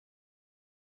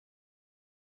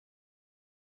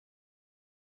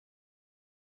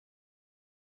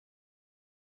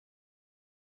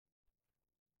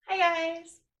Hi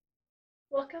guys!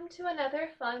 Welcome to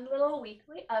another fun little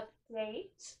weekly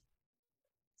update.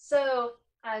 So,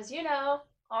 as you know,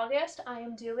 August I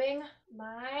am doing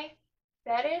my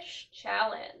fetish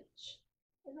challenge.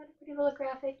 Isn't that a pretty little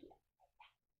graphic?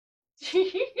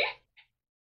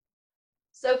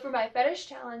 So for my fetish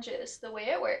challenges, the way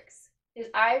it works is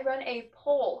I run a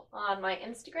poll on my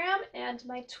Instagram and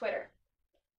my Twitter.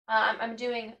 I'm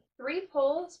doing 3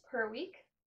 polls per week.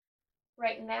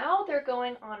 Right now they're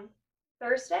going on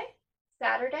Thursday,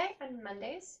 Saturday, and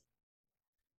Mondays.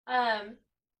 Um,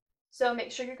 so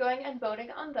make sure you're going and voting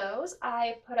on those.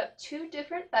 I put up 2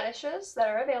 different fetishes that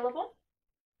are available,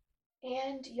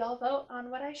 and y'all vote on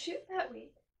what I shoot that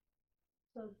week.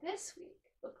 So this week,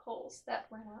 the polls that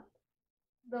went up,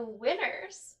 the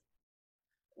winners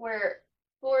were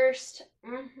forced.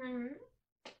 I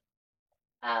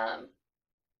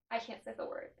can't say the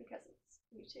word because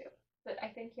it's YouTube, but I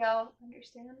think y'all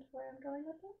understand where I'm going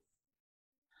with this.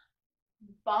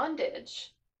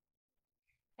 Bondage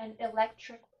and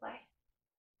electric play.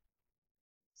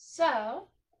 So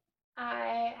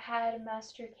I had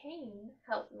Master Kane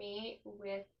help me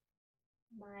with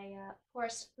my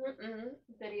forced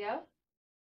video.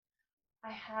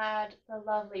 I had the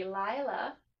lovely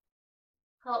Lila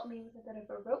help me with a bit of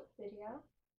a rope video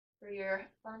for your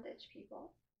bondage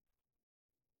people.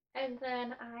 And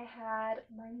then I had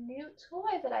my new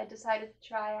toy that I decided to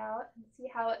try out and see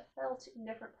how it felt in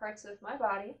different parts of my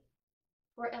body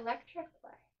for electric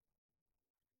play.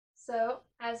 So,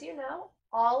 as you know,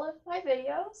 all of my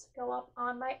videos go up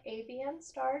on my AVN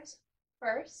Stars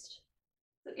first.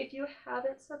 So if you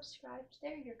haven't subscribed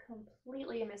there, you're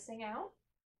completely missing out.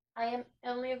 I am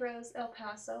Emily Rose El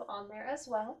Paso on there as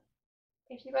well.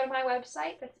 If you go to my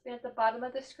website, that's been at the bottom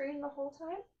of the screen the whole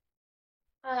time,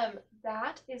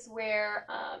 that is where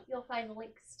you'll find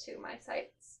links to my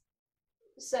sites.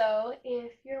 So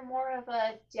if you're more of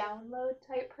a download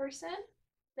type person,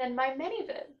 then my mini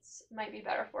vids might be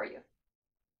better for you.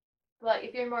 But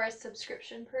if you're more a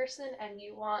subscription person and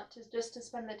you want to just to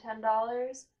spend the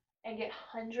 $10 and get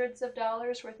hundreds of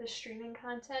dollars worth of streaming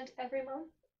content every month,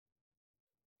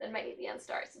 then my AVN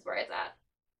Stars is where it's at.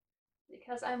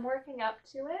 Because I'm working up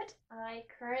to it, I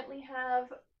currently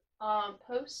have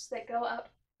posts that go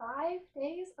up 5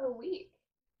 days a week.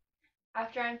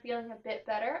 After I'm feeling a bit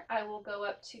better, I will go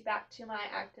up to back to my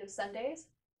active Sundays.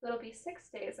 So it'll be 6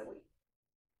 days a week.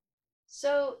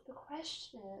 So the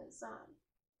question is,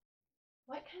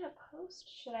 what kind of post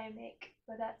should I make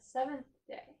for that 7th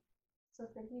day so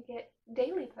that you get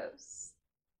daily posts?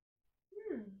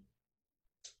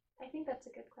 I think that's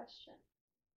a good question.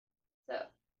 So,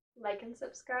 like and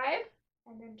subscribe,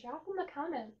 and then drop in the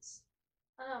comments.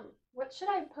 What should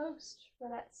I post for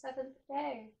that 7th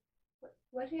day?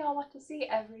 What do y'all want to see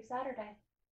every Saturday?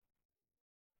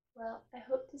 Well, I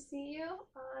hope to see you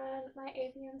on my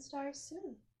AVN Stars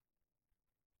soon.